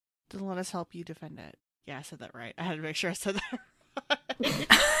Then let us help you defend it. Yeah, I said that right. I had to make sure I said that right.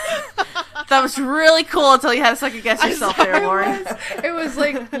 That was really cool until you had to second guess yourself there, Lauren. It was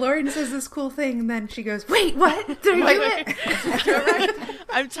like, Lauren says this cool thing, and then she goes, wait, what? Did I do it?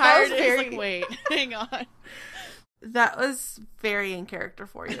 I'm tired. It's like, wait, hang on. That was very in character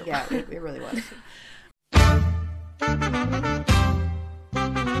for you. Yeah, it really was.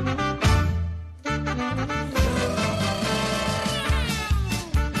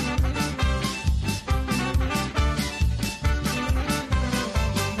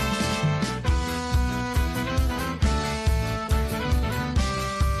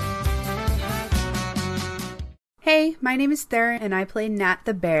 Hey, my name is Thera, and I play Nat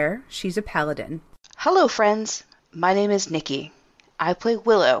the Bear. She's a paladin. Hello, friends. My name is Nikki. I play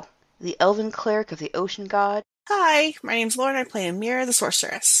Willow, the elven cleric of the ocean god. Hi, my name's Lauren. I play Amira, the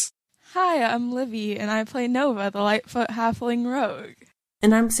sorceress. Hi, I'm Livy, and I play Nova, the Lightfoot Halfling Rogue.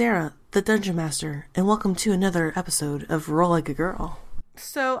 And I'm Sarah, the Dungeon Master, and welcome to another episode of Roll Like a Girl.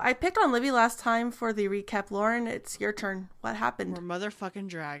 So I picked on Livy last time for the recap. Lauren, it's your turn. What happened? We're motherfucking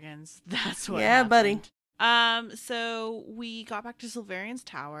dragons. That's what Yeah, happened. buddy. So we got back to Silverian's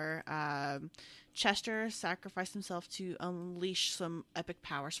tower. Chester sacrificed himself to unleash some epic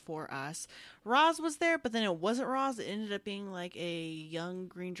powers for us. Roz was there, but then it wasn't Roz. It ended up being like a young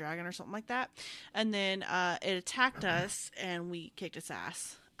green dragon or something like that. And then it attacked us, and we kicked its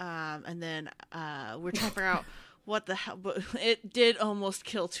ass. And then we're trying to figure out what the hell. But it did almost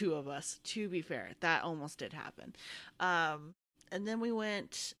kill two of us, to be fair. That almost did happen. And then we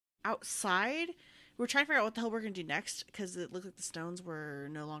went outside. We're trying to figure out what the hell we're going to do next because it looked like the stones were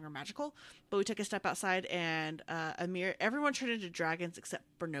no longer magical. But we took a step outside and everyone turned into dragons except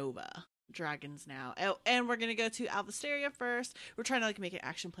for Nova. Dragons now. Oh, and we're going to go to Alvisteria first. We're trying to make an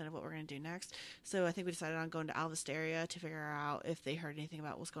action plan of what we're going to do next. So I think we decided on going to Alvisteria to figure out if they heard anything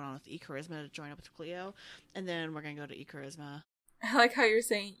about what's going on with E-Charisma to join up with Cleo. And then we're going to go to E-Charisma. I like how you're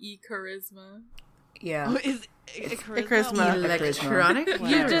saying E-Charisma. Yeah. Oh, is Charisma? Electronic.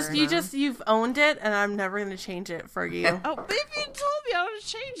 Whatever. You've owned it, and I'm never going to change it for you. Oh, baby, you told me I would have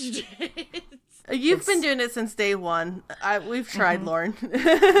changed it. You've been doing it since day one. We've tried, Lauren.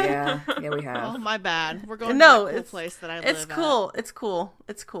 Yeah, we have. Oh, my bad. We're going to that cool place that I live It's cool. It's cool.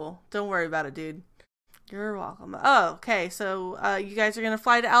 It's cool. Don't worry about it, dude. You're welcome. Oh, okay. So you guys are going to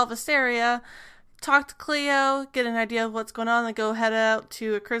fly to Alvisteria, talk to Cleo, get an idea of what's going on, and go head out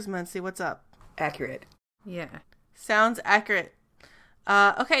to Charisma and see what's up. Accurate. Yeah. Sounds accurate.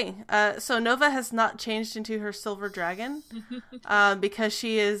 Okay, so Nova has not changed into her silver dragon because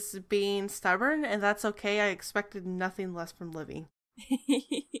she is being stubborn, and that's okay. I expected nothing less from Livy.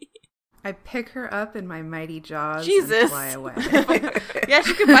 I pick her up in my mighty jaws Jesus. and fly away. Yeah,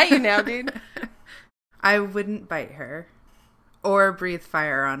 she can bite you now, dude. I wouldn't bite her or breathe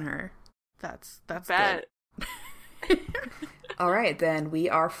fire on her. That's Bet. good. All right, then we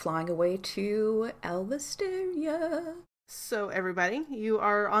are flying away to Alvisteria. So, everybody, you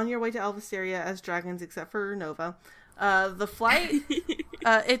are on your way to Alvisteria as dragons, except for Nova. The flight,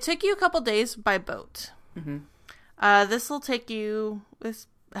 it took you a couple days by boat. Mm-hmm. This will take you, this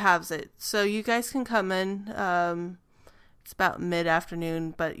halves it. So you guys can come in, it's about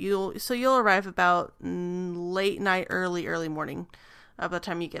mid-afternoon, but you'll arrive about late night, early morning, by the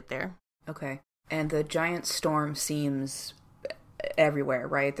time you get there. Okay. And the giant storm seems everywhere,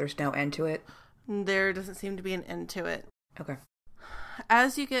 right? There's no end to it? There doesn't seem to be an end to it. Okay.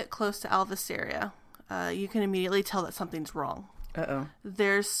 As you get close to Alvisteria, you can immediately tell that something's wrong. Uh-oh.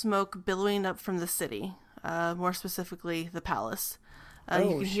 There's smoke billowing up from the city, more specifically the palace.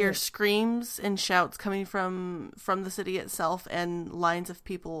 You can hear screams and shouts coming from the city itself, and lines of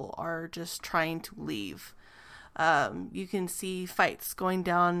people are just trying to leave. You can see fights going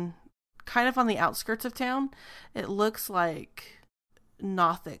down kind of on the outskirts of town. It looks like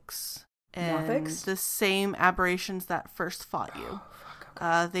Nothics. And the same aberrations that first fought you.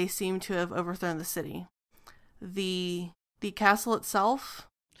 They seem to have overthrown the city. The castle itself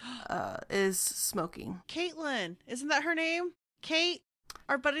is smoking. Caitlin, isn't that her name? Kate,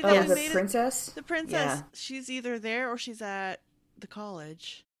 our buddy that we the made princess? The princess. Yeah. She's either there or she's at the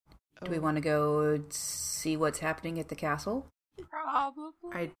college. Do we want to go see what's happening at the castle?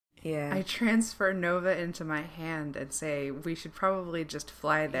 Probably. I transfer Nova into my hand and say we should probably just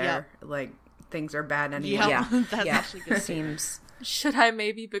fly there. Yep. Like, things are bad anyway. Yeah, that's yeah. actually good. Seems. Should I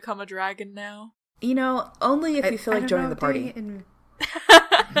maybe become a dragon now? You know, only if you feel like joining the party.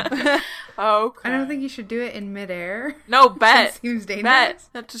 Okay. I don't think you should do it in midair. No, bet. It seems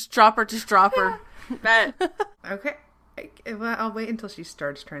dangerous. Just drop her. Bet. Okay. Well, I'll wait until she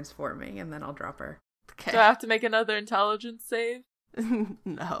starts transforming, and then I'll drop her. Okay. Do I have to make another intelligence save?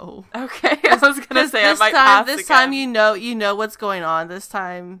 No. Okay, I was gonna say I might pass This again. time you know what's going on. This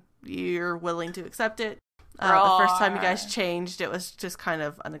time you're willing to accept it. The first time you guys changed, it was just kind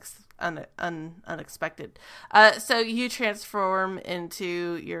of unexpected. So you transform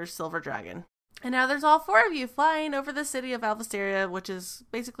into your silver dragon. And now there's all 4 of you flying over the city of Alvasteria, which is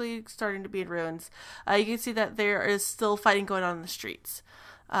basically starting to be in ruins. You can see that there is still fighting going on in the streets.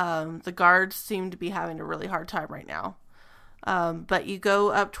 The guards seem to be having a really hard time right now. But you go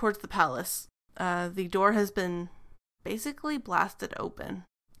up towards the palace. The door has been basically blasted open.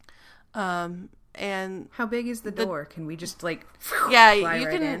 And how big is the door? Can we just fly you right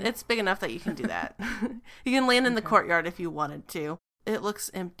can in? It's big enough that you can do that. You can land in the courtyard if you wanted to. It looks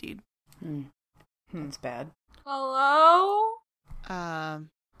emptied. That's bad. Hello?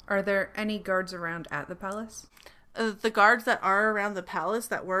 Are there any guards around at the palace? The guards that were around the palace,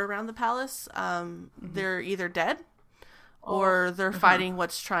 they're either dead or they're fighting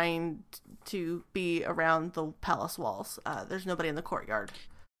what's trying to be around the palace walls. There's nobody in the courtyard.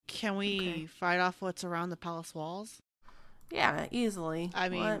 Can we fight off what's around the palace walls? Yeah, easily. I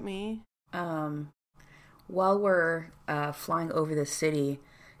mean, let me. While we're flying over the city,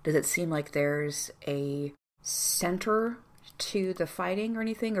 does it seem like there's a center to the fighting or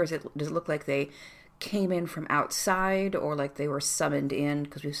anything, or does it look like they came in from outside, or like they were summoned in?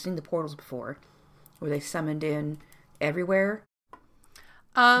 Because we've seen the portals before. Were they summoned in everywhere?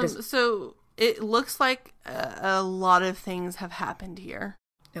 So it looks like a lot of things have happened here.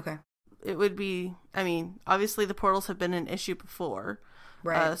 Okay. It would be, obviously the portals have been an issue before.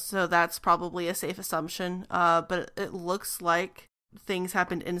 Right. So that's probably a safe assumption. But it looks like things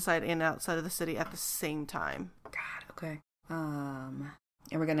happened inside and outside of the city at the same time. God, okay. And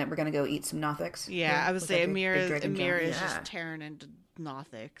we're gonna go eat some Nothics. Yeah, I would say Amir is Yeah. just tearing into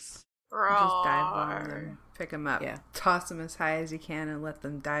Nothics. Just dive bomb them, pick them up, Yeah. toss them as high as you can, and let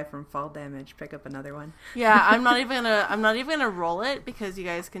them die from fall damage. Pick up another one. Yeah, I'm not even gonna roll it because you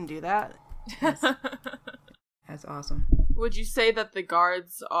guys can do that. That's awesome. Would you say that the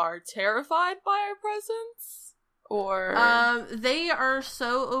guards are terrified by our presence? Or they are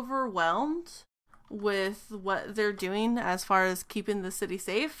so overwhelmed with what they're doing as far as keeping the city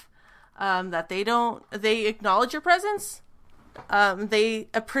safe, that they acknowledge your presence. They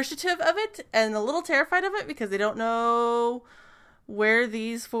appreciative of it and a little terrified of it because they don't know where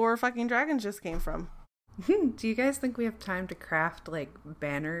these 4 fucking dragons just came from. Do you guys think we have time to craft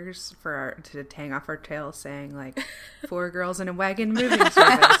banners to hang off our tails saying 4 girls in a wagon moving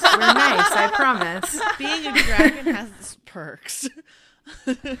service? We're nice, I promise. Being a dragon has its perks.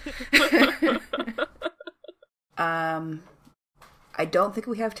 I don't think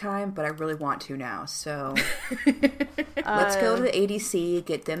we have time, but I really want to now. So let's go to the ADC,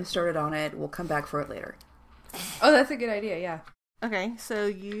 get them started on it. We'll come back for it later. Oh, that's a good idea, yeah. Okay, so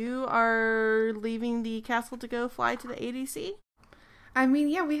you are leaving the castle to go fly to the ADC?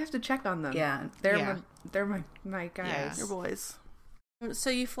 Yeah, we have to check on them. Yeah. They're my guys. Yeah. Your boys.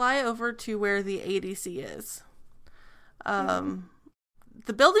 So you fly over to where the ADC is.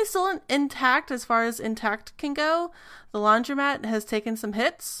 The building's still intact as far as intact can go. The laundromat has taken some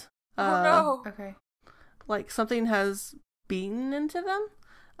hits. Oh no. Okay. Like something has beaten into them.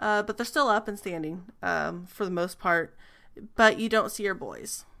 But they're still up and standing, for the most part. But you don't see your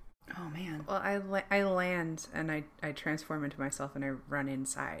boys. Oh, man. Well, I land and I transform into myself and I run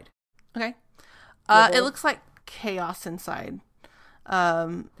inside. Okay. It looks like chaos inside.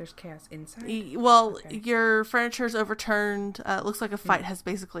 There's chaos inside? Okay. Your furniture's overturned. It looks like a fight has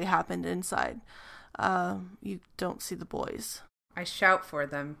basically happened inside. You don't see the boys. I shout for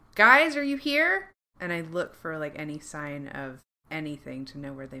them. Guys, are you here? And I look for any sign of anything to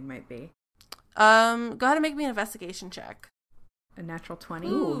know where they might be. Go ahead and make me an investigation check. A natural 20?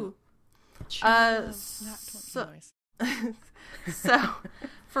 Ooh. Not 20 boys. So,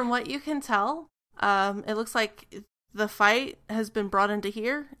 from what you can tell, it looks like the fight has been brought into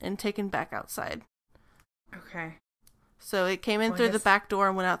here and taken back outside. Okay. So it came in through the back door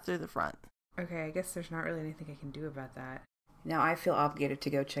and went out through the front. Okay, I guess there's not really anything I can do about that. Now I feel obligated to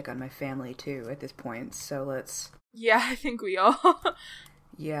go check on my family, too, at this point. So let's... Yeah, I think we all...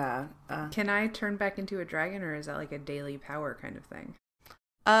 Yeah. Can I turn back into a dragon, or is that a daily power kind of thing?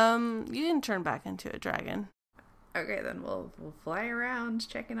 You can turn back into a dragon. Okay, then we'll fly around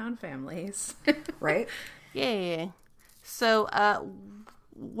checking on families. Right? Yeah. So,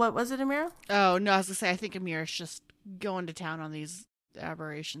 what was it, Amira? Oh, no, I was going to say, I think Amir's just going to town on these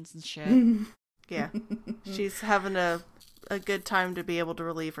aberrations and shit. Yeah. She's having a good time to be able to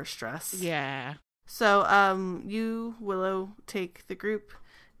relieve her stress. Yeah. So, you, Willow, take the group,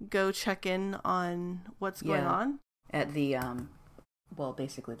 go check in on what's going on. At the well,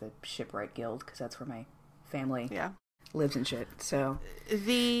 basically the Shipwright Guild, because that's where my family lives and shit. So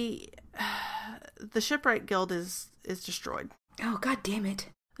the Shipwright Guild is destroyed. Oh, god damn it.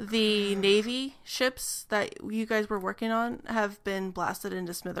 The Navy ships that you guys were working on have been blasted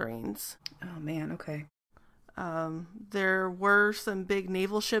into smithereens. Oh man, okay. There were some big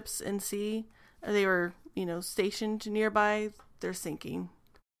naval ships in sea. They were, stationed nearby. They're sinking.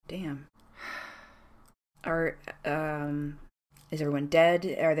 Damn. Is everyone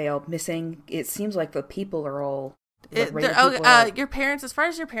dead? Are they all missing? It seems like the people are all... Your parents, as far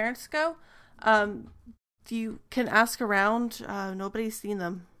as your parents go, you can ask around. Nobody's seen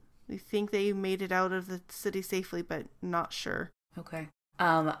them. They think they made it out of the city safely, but not sure. Okay.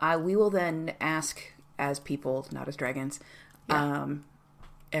 We will then ask as people, not as dragons,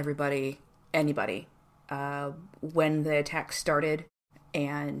 anybody, when the attack started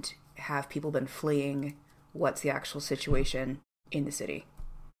and have people been fleeing, what's the actual situation in the city?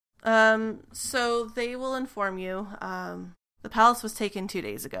 So they will inform you. The palace was taken 2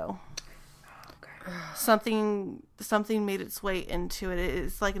 days ago. Okay. Something made its way into it.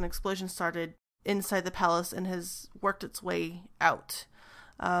 It's like an explosion started inside the palace and has worked its way out.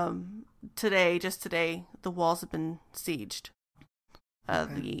 Today, the walls have been sieged.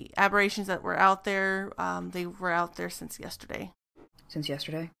 Okay. The aberrations that were out there, they were out there since yesterday. Since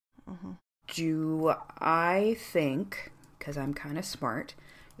yesterday? Mm-hmm. Do I think, because I'm kind of smart,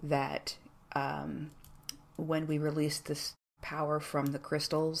 that when we release this power from the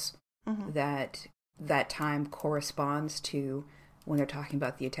crystals, that time corresponds to when they're talking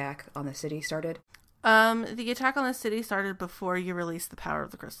about the attack on the city started? The attack on the city started before you released the power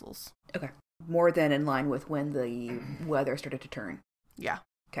of the crystals. Okay. More than in line with when the weather started to turn. Yeah.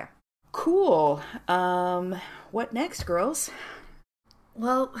 Okay. Cool. What next, girls?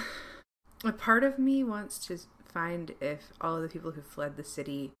 Well, a part of me wants to find if all of the people who fled the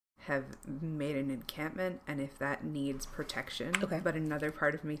city have made an encampment and if that needs protection. Okay. But another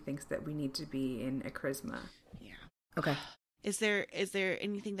part of me thinks that we need to be in Akrisma. Yeah. Okay. Is there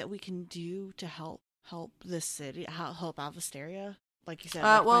anything that we can do to help this city, help Alvasteria? Like you said,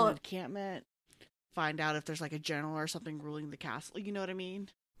 find an encampment, find out if there's like a general or something ruling the castle. You know what I mean?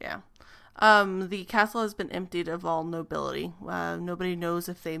 Yeah. The castle has been emptied of all nobility. Nobody knows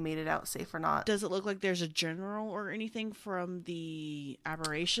if they made it out safe or not. Does it look like there's a general or anything from the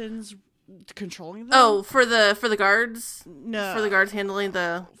aberrations controlling them? Oh, for the guards? No. For the guards handling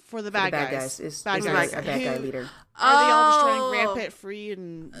the... For the bad guys. Is a bad guy leader. Are they all just running rampant free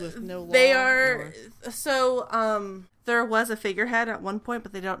and with no law? They are... Or? So, there was a figurehead at one point,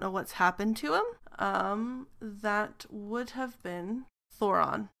 but they don't know what's happened to him. That would have been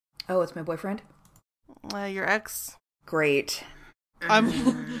Thoron. Oh, it's my boyfriend? Your ex. Great.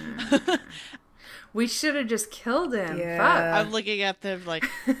 We should have just killed him. Yeah. Fuck. I'm looking at them like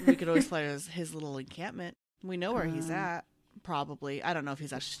we could always find his little encampment. We know where he's at. Probably. I don't know if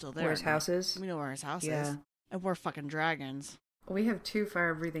he's actually still there. Where his house is? We know where his house is. And we're fucking dragons. We have 2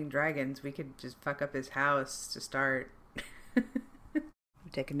 fire-breathing dragons. We could just fuck up his house to start. I'm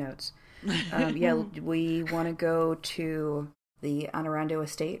taking notes. We want to go to the Honorando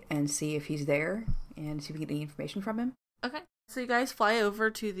estate and see if he's there and see if we get any information from him. Okay. So you guys fly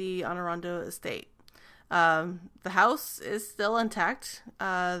over to the Honorando estate. The house is still intact.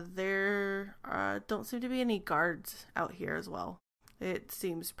 There don't seem to be any guards out here as well. It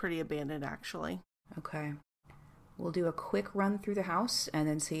seems pretty abandoned, actually. Okay. We'll do a quick run through the house and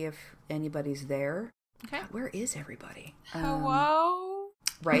then see if anybody's there. Okay. Where is everybody? Hello?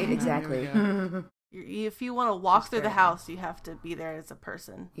 Right, exactly. If you want to walk through the house, you have to be there as a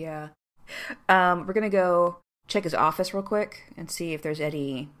person. Yeah. We're going to go check his office real quick and see if there's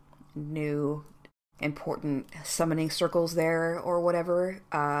any new important summoning circles there or whatever,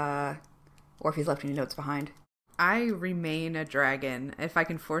 or if he's left any notes behind. I remain a dragon. If I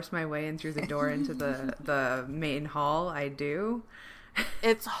can force my way in through the door into the main hall, I do.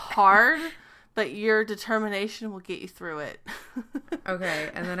 It's hard, but your determination will get you through it. Okay,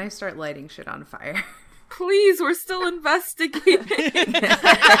 and then I start lighting shit on fire. Please, we're still investigating.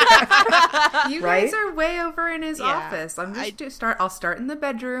 You guys are way over in his office. I'll start in the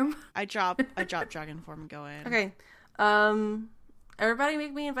bedroom. I drop dragon form and go in. Okay. Everybody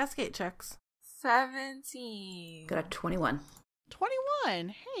make me investigate checks. 17. Got a 21.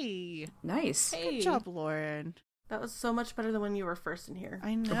 21. Hey. Nice. Hey. Good job, Lauren. That was so much better than when you were first in here.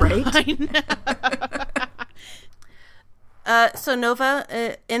 I know. Right? I know. So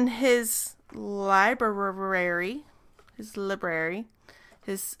Nova, in his library,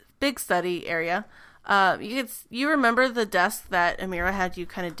 his big study area, you remember the desk that Amira had you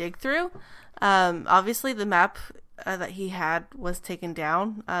kind of dig through? Obviously the map that he had was taken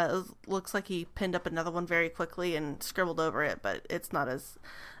down. It looks like he pinned up another one very quickly and scribbled over it, but it's not as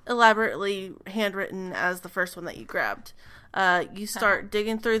elaborately handwritten as the first one that you grabbed. You start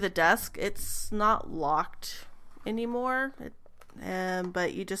digging through the desk. It's not locked anymore,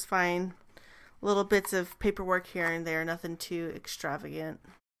 but you just find little bits of paperwork here and there, nothing too extravagant.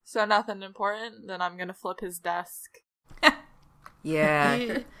 So nothing important? Then I'm gonna flip his desk. Yeah.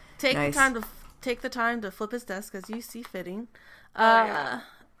 You take Nice. the time to flip his desk as you see fitting. Yeah.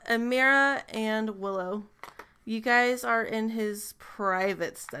 Amira and Willow, you guys are in his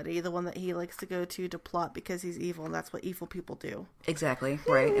private study, the one that he likes to go to plot because he's evil, and that's what evil people do. Exactly.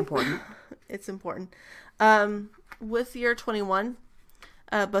 Right. Important. It's important. With your 21,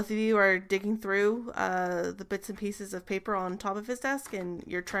 both of you are digging through the bits and pieces of paper on top of his desk, and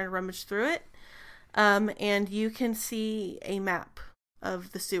you're trying to rummage through it. And you can see a map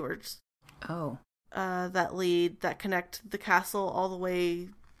of the sewers Oh. that connect the castle all the way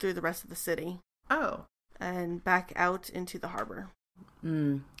through the rest of the city Oh. and back out into the harbor.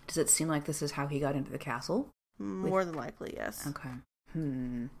 Does it seem like this is how he got into the castle? More than likely, yes. Okay.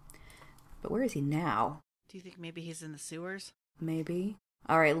 But where is he now? Do you think maybe he's in the sewers? Maybe.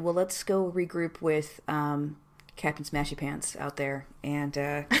 All right. Well, let's go regroup with Captain Smashy Pants out there and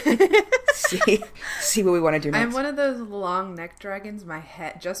see what we want to do next. I'm one of those long neck dragons. My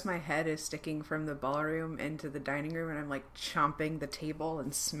head is sticking from the ballroom into the dining room, and I'm like chomping the table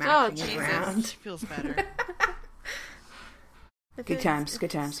and smashing it around. Feels better. Good times.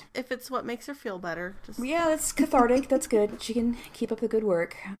 If it's what makes her feel better. Yeah, that's cathartic. That's good. She can keep up the good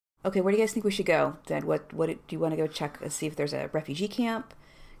work. Okay, where do you guys think we should go then? What do you want to go check, see if there's a refugee camp?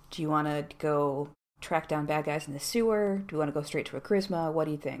 Do you want to go track down bad guys in the sewer? Do you want to go straight to a charisma? What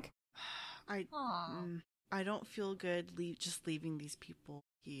do you think? I don't feel good just leaving these people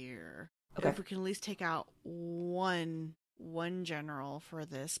here. Okay. If we can at least take out one general for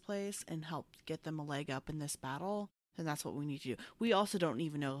this place and help get them a leg up in this battle, then that's what we need to do. We also don't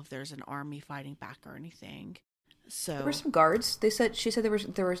even know if there's an army fighting back or anything. So There were some guards. She said there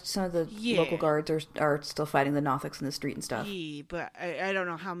were some of the local guards are still fighting the Nothics in the street and stuff. Yeah, but I don't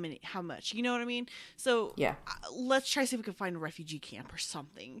know how much. You know what I mean? So yeah, let's try to see if we can find a refugee camp or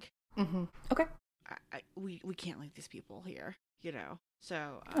something. Mm-hmm. Okay. We can't leave these people here, you know.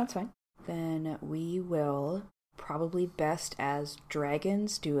 So that's fine. Then we will probably best as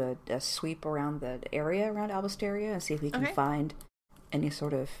dragons do a sweep around the area around Albasteria and see if we can find any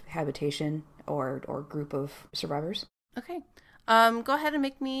sort of habitation or group of survivors. Okay. Go ahead and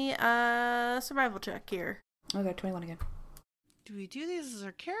make me a survival check here. Okay, 21 again. Do we do these as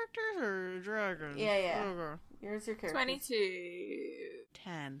our characters or dragons? Yeah. Okay. Here's your character. 22.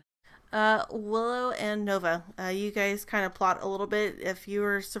 10. Willow and Nova, you guys kind of plot a little bit. If you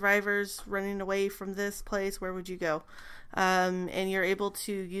were survivors running away from this place, where would you go? And you're able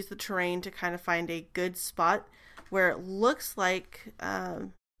to use the terrain to kind of find a good spot where it looks like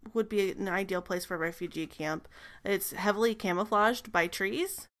would be an ideal place for a refugee camp. It's heavily camouflaged by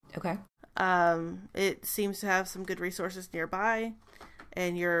trees. Okay. It seems to have some good resources nearby,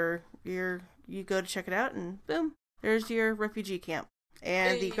 and you go to check it out, and boom, there's your refugee camp.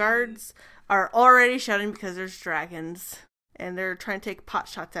 And the guards are already shouting because there's dragons, and they're trying to take pot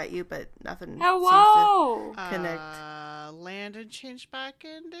shots at you, but nothing seems to connect. Land and change back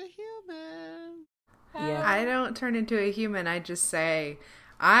into human. Yeah. I don't turn into a human. I just say,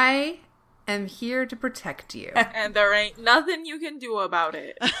 I am here to protect you. And there ain't nothing you can do about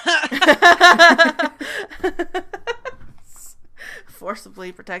it.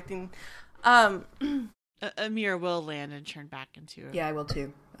 Forcibly protecting. Amira will land and turn back into it. Yeah, I will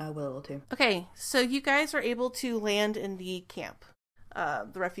too. Will too. Okay, so you guys are able to land in the camp, the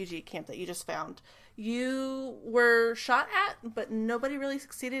refugee camp that you just found. You were shot at, but nobody really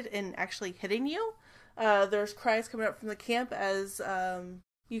succeeded in actually hitting you. There's cries coming up from the camp as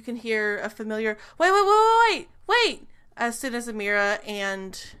you can hear a familiar wait, as soon as Amira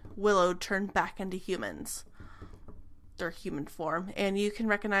and Willow turn back into humans. Their human form, and you can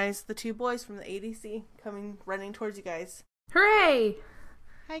recognize the two boys from the ADC running towards you guys. Hooray!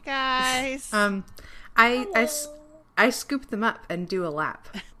 Hi guys. I scoop them up and do a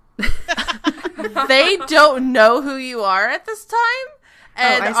lap. They don't know who you are at this time.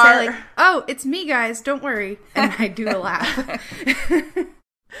 And I say like, "Oh, it's me, guys. Don't worry," and I do a lap.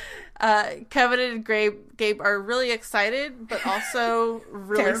 Kevin and Gabe are really excited, but also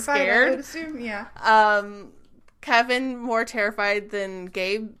really terrified, scared. I would assume, yeah. Kevin more terrified than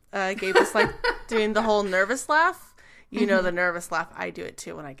Gabe. Gabe is like doing the whole nervous laugh. You know the nervous laugh. I do it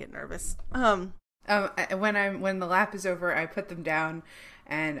too when I get nervous. When the lap is over, I put them down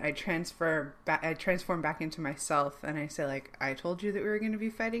and I transform back into myself, and I say, like, I told you that we were going to be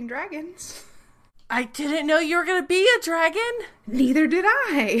fighting dragons. I didn't know you were going to be a dragon. Neither did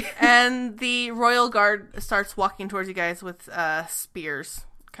I. And the royal guard starts walking towards you guys with spears,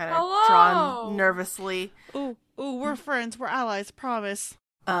 kind of drawn nervously. Ooh, we're friends. We're allies. Promise.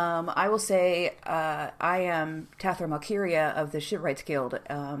 I will say, I am Tathra Malkyria of the Shipwrights Guild.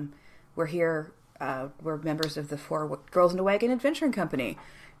 We're here. We're members of the Four Girls in a Wagon Adventuring Company.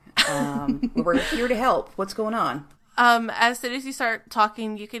 We're here to help. What's going on? As soon as you start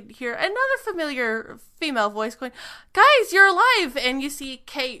talking, you could hear another familiar female voice going, "Guys, you're alive!" And you see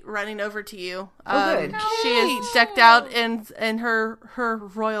Kate running over to you. Good. She is decked out in her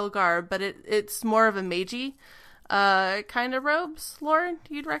royal garb, but it's more of a magey kind of robes. Lauren,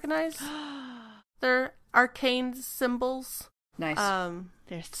 you'd recognize? They're arcane symbols. Nice.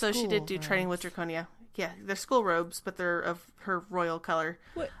 So she did do training with Draconia. Yeah, they're school robes, but they're of her royal color.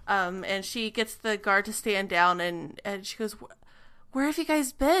 What? And she gets the guard to stand down, and she goes, "Where have you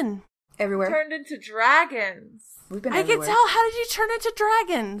guys been?" Everywhere. Turned into dragons. We've been I everywhere. can tell. How did you turn into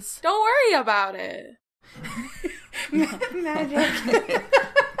dragons? Don't worry about it. Magic.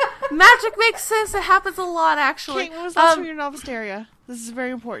 Magic makes sense. It happens a lot, actually. Kate, when was the last time you were in Alvasteria? This is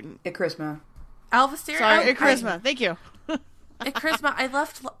very important. At Charisma. Alvasteria? Sorry, Charisma. Thank you. At Charisma,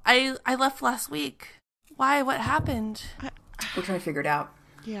 I left last week. Why? What happened? We're trying to figure it out.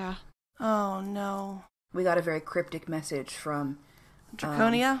 Yeah. Oh, no. We got a very cryptic message from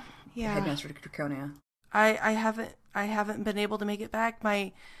Draconia? the headmaster of Draconia. I haven't been able to make it back.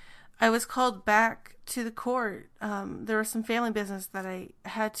 I was called back to the court. There was some family business that I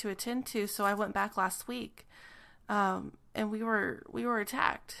had to attend to, so I went back last week. And we were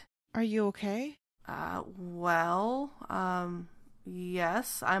attacked. Are you okay?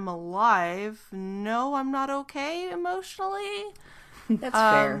 Yes, I'm alive. No, I'm not okay emotionally. That's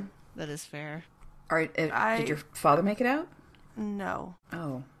fair. That is fair. All right, did your father make it out? No.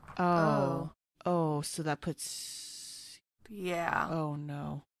 Oh, so that puts... Yeah. Oh,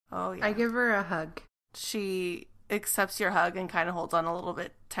 no. Oh, yeah. I give her a hug. She accepts your hug and kind of holds on a little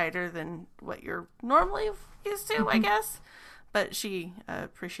bit tighter than what you're normally used to, I guess. But she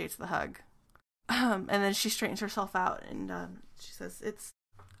appreciates the hug. And then she straightens herself out and she says,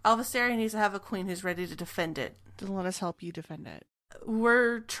 Alvasteria needs to have a queen who's ready to defend it. Then let us help you defend it.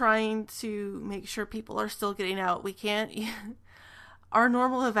 We're trying to make sure people are still getting out. We can't... Our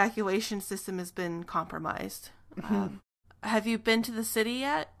normal evacuation system has been compromised. Have you been to the city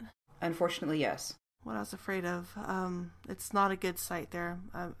yet? Unfortunately, yes. What I was afraid of. It's not a good site there,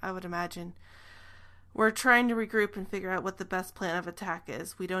 I would imagine. We're trying to regroup and figure out what the best plan of attack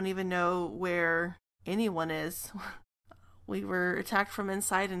is. We don't even know where anyone is. We were attacked from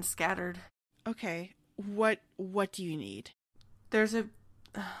inside and scattered. Okay. What do you need? There's a...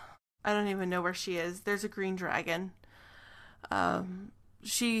 I don't even know where she is. There's a green dragon.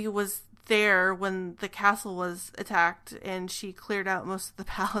 She was there when the castle was attacked, and she cleared out most of the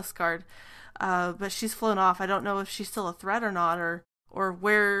palace guard. But she's flown off. I don't know if she's still a threat or not, or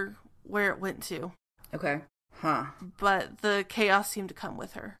where it went to. Okay. Huh. But the chaos seemed to come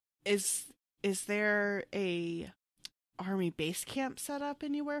with her. Is there a army base camp set up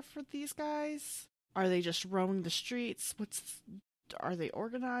anywhere for these guys? Are they just roaming the streets? Are they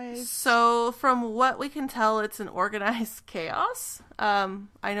organized? So from what we can tell, it's an organized chaos.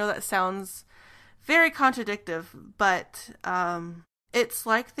 I know that sounds very contradictory, but it's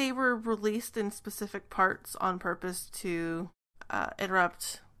like they were released in specific parts on purpose to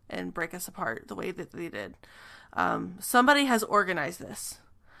interrupt and break us apart the way that they did. Somebody has organized this.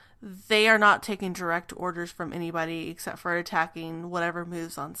 They are not taking direct orders from anybody except for attacking whatever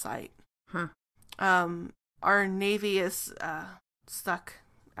moves on site. Huh. Our navy is stuck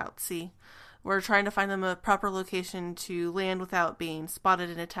out to sea. We're trying to find them a proper location to land without being spotted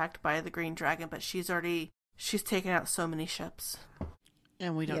and attacked by the Green Dragon, but she's taken out so many ships.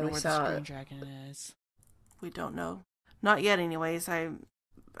 And we don't know where the Green Dragon is. We don't know. Not yet, anyways. I'm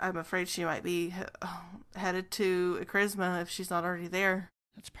afraid she might be headed to Charisma if she's not already there.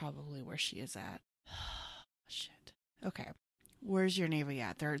 That's probably where she is at. Shit. Okay. Where's your navy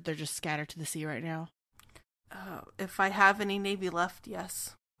at? They're just scattered to the sea right now? If I have any navy left,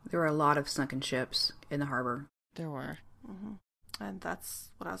 yes. There were a lot of sunken ships in the harbor. There were. Mm-hmm. And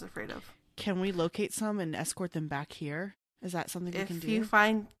that's what I was afraid of. Can we locate some and escort them back here? Is that something we can do?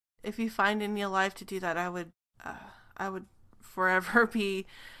 If you find any alive to do that, I would forever be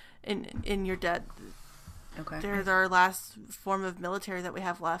in your debt. Okay. They're our last form of military that we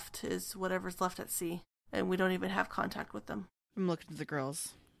have left is whatever's left at sea, and we don't even have contact with them. I'm looking to the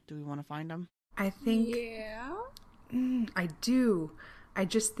girls. Do we want to find them? I think... Yeah? I do. I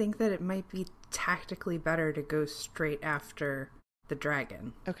just think that it might be tactically better to go straight after the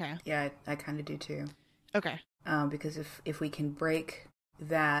dragon. Okay. Yeah, I kind of do too. Okay. Because if we can break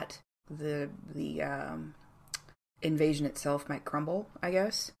that, the invasion itself might crumble, I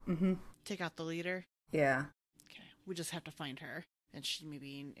guess. Mm-hmm. Take out the leader. Yeah. Okay. We just have to find her, and she may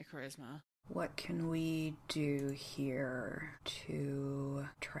be in charisma. What can we do here to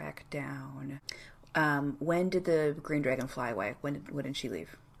track down? When did the green dragon fly away? When did she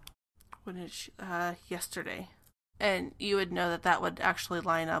leave? Yesterday. And you would know that would actually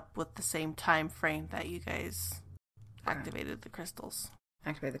line up with the same time frame that you guys activated the crystals.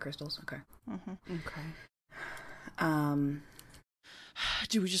 Activated the crystals? Okay. Mm-hmm. Okay.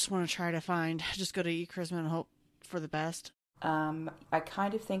 Do we just want to try to just go to charisma and hope for the best? I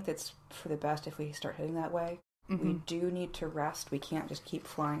kind of think that's for the best if we start heading that way. Mm-hmm. We do need to rest. We can't just keep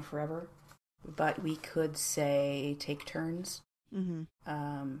flying forever. But we could, say, take turns.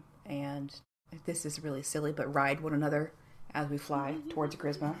 Mm-hmm. And this is really silly, but ride one another as we fly towards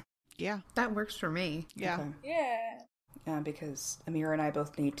charisma. Yeah. That works for me. Yeah. Okay. Yeah. Because Amira and I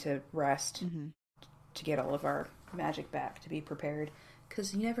both need to rest mm-hmm. to get all of our magic back, to be prepared.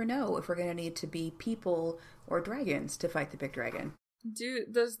 Because you never know if we're going to need to be people or dragons to fight the big dragon.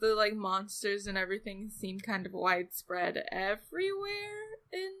 Does the, monsters and everything seem kind of widespread everywhere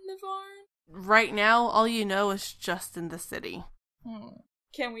in the Varn? Right now, all you know is just in the city.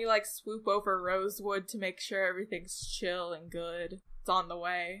 Can we, swoop over Rosewood to make sure everything's chill and good? It's on the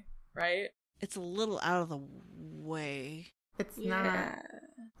way, right? It's a little out of the way. It's not.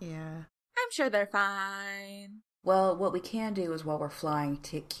 Yeah. I'm sure they're fine. Well, what we can do is while we're flying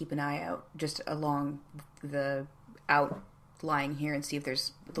to keep an eye out just along the outlying here and see if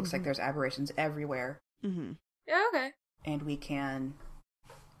it looks like there's aberrations everywhere. Mm-hmm. Yeah, okay. And we can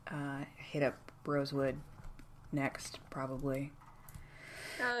hit up Rosewood next, probably.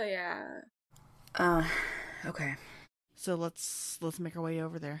 Oh, yeah. Okay. So let's make our way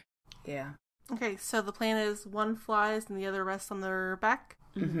over there. Yeah. Okay, so the plan is one flies and the other rests on their back?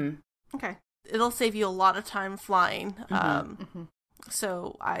 Mm-hmm. Okay. It'll save you a lot of time flying. Mm-hmm.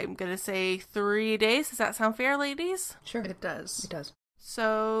 So I'm going to say 3 days. Does that sound fair, ladies? Sure. It does. It does.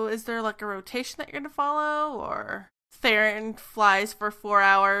 So is there a rotation that you're going to follow? Or Theron flies for 4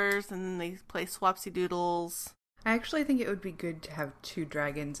 hours and then they play swapsy doodles? I actually think it would be good to have 2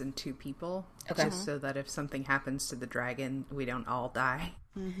 dragons and 2 people. Okay. Just so that if something happens to the dragon, we don't all die.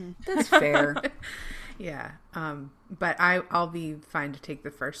 Mm-hmm. That's fair. Yeah. But I'll be fine to take the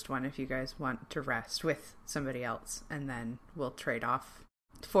first one if you guys want to rest with somebody else, and then we'll trade off.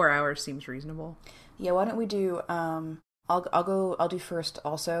 4 hours seems reasonable. Yeah, why don't we do, I'll do first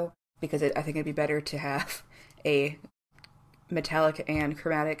also, because I think it'd be better to have a metallic and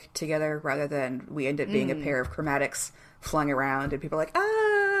chromatic together rather than we end up being a pair of chromatics flung around and people are like,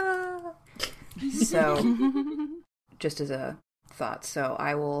 ah! So, just as a thought. So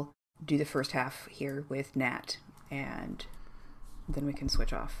I will do the first half here with Nat, and then we can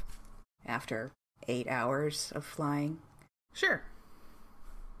switch off after 8 hours of flying. Sure.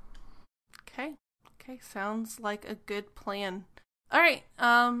 Okay, sounds like a good plan. Alright,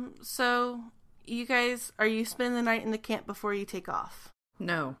 so you guys, are you spending the night in the camp before you take off?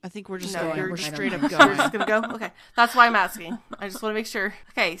 No. I think we're just No, going. you're We're just- straight up You're going. just gonna go? Okay, that's why I'm asking. I just want to make sure.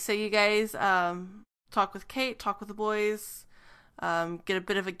 Okay, so you guys, talk with Kate, talk with the boys, get a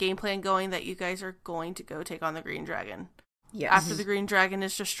bit of a game plan going that you guys are going to go take on the Green Dragon. Yes. After the Green Dragon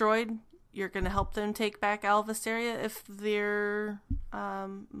is destroyed, you're going to help them take back Alvisteria if their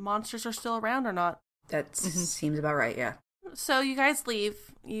monsters are still around or not. That seems about right, yeah. So you guys leave.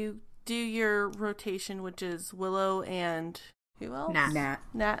 You do your rotation, which is Willow and... who else?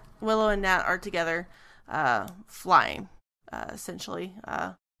 Nat. Willow and Nat are together flying, essentially.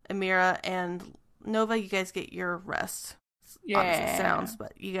 Amira and Nova, you guys get your rest. Obviously sounds,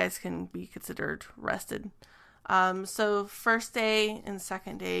 but you guys can be considered rested. So first day and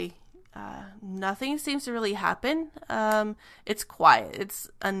second day, nothing seems to really happen. It's quiet. It's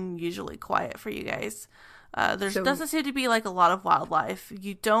unusually quiet for you guys. Doesn't seem to be a lot of wildlife.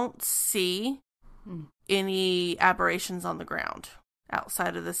 You don't see any aberrations on the ground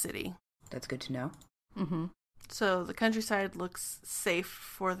outside of the city. That's good to know. Mm-hmm. So the countryside looks safe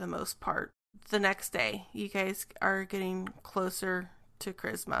for the most part. The next day, you guys are getting closer to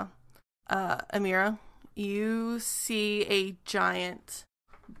Charisma. Amira, you see a giant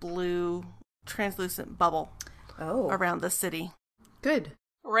blue translucent bubble around the city. Good.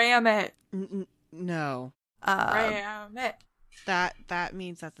 Ram it. No. Ram it. That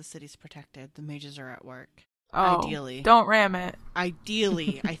means that the city's protected. The mages are at work. Oh, Ideally. Don't ram it.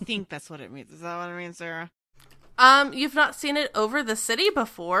 Ideally. I think that's what it means. Is that what it means, Sarah? You've not seen it over the city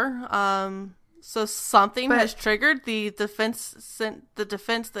before. So something has triggered. The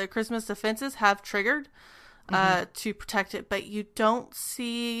Christmas defenses have triggered to protect it, but you don't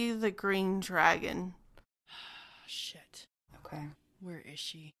see the green dragon. Shit. Okay. Where is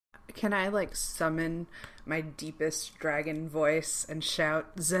she? Can I, like, summon my deepest dragon voice and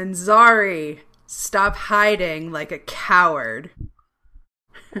shout, Zanzari, stop hiding like a coward.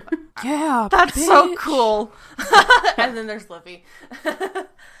 Yeah, that's bitch. So cool. And then there's Livy.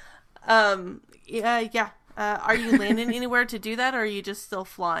 Yeah. Are you landing anywhere to do that, or are you just still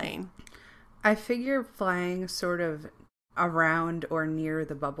flying? I figure flying sort of around or near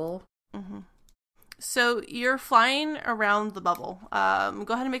the bubble. Mm-hmm. So you're flying around the bubble. Go ahead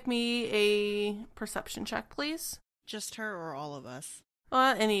and make me a perception check, please. Just her or all of us?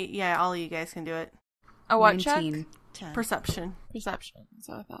 All of you guys can do it. A what 19. check? 10. Perception. That's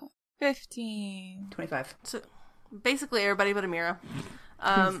what I thought. 15. 25. So basically everybody but Amira.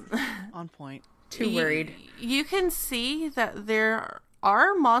 On point. Too worried. You can see that there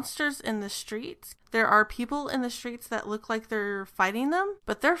are monsters in the streets. There are people in the streets that look like they're fighting them,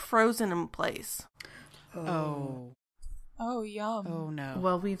 but they're frozen in place. Oh, yum. Oh, no.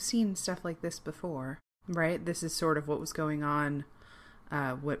 Well, we've seen stuff like this before, right? This is sort of what was going on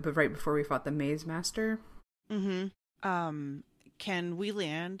but right before we fought the Maze Master. Mm-hmm. Can we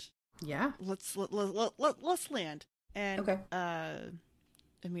land? Yeah. Let's land. And okay.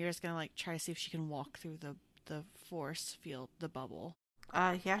 Amira's gonna try to see if she can walk through the force field, the bubble.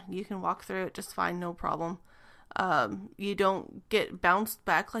 Yeah, you can walk through it just fine, no problem. You don't get bounced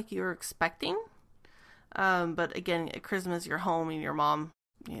back like you were expecting. But again, Charisma's your home and your mom,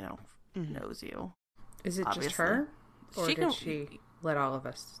 knows you. Is it obviously. just her? Or did she let all of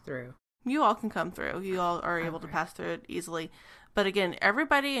us through? You all can come through. You all are able to pass through it easily. But again,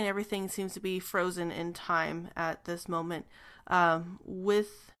 everybody and everything seems to be frozen in time at this moment.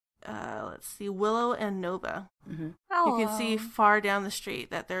 With, let's see, Willow and Nova. Mm-hmm. You can see far down the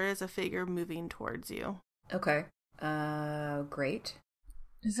street that there is a figure moving towards you. Okay. Great.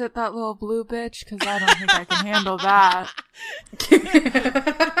 Is it that little blue bitch? Because I don't think I can handle that.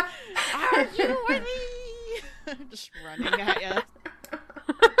 Are you with me? Just running at you.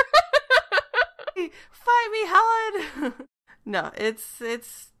 Fight me, Helen! No, it's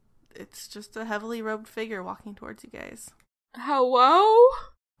just a heavily robed figure walking towards you guys. Hello?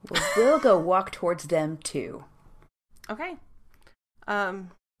 Well, we'll go walk towards them too. Okay.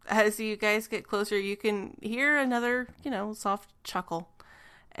 As you guys get closer, you can hear another, soft chuckle.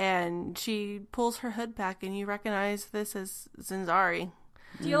 And she pulls her hood back, and you recognize this as Zanzari.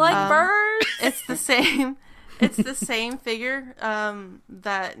 Do you like birds? It's the same. It's the same figure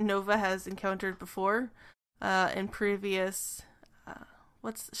that Nova has encountered before in previous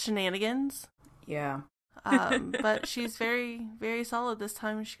shenanigans. Yeah. But she's very, very solid this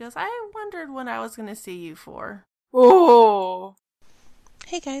time. She goes, I wondered when I was going to see you for. Oh.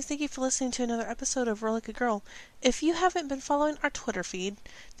 Hey guys, thank you for listening to another episode of Roll Like a Girl. If you haven't been following our Twitter feed,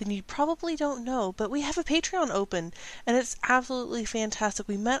 then you probably don't know, but we have a Patreon open, and it's absolutely fantastic.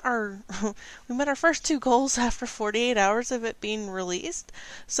 We met our first 2 goals after 48 hours of it being released,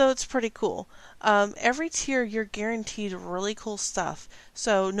 so it's pretty cool. Every tier, you're guaranteed really cool stuff.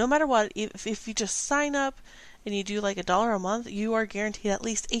 So no matter what, if you just sign up and you do $1 a month, you are guaranteed at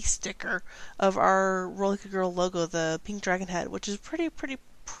least a sticker of our Roll Like a Girl logo, the pink dragon head, which is pretty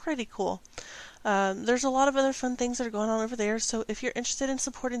cool. There's a lot of other fun things that are going on over there, so if you're interested in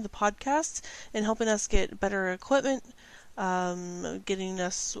supporting the podcast and helping us get better equipment, getting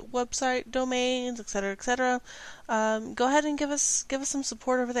us website domains, etc., go ahead and give us some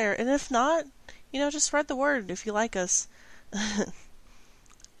support over there. And if not, just spread the word if you like us.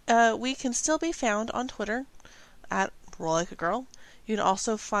 We can still be found on Twitter at Roll Like a Girl. You can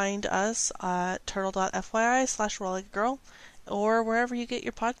also find us at turtle.fyi/rollikagirl or wherever you get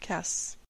your podcasts.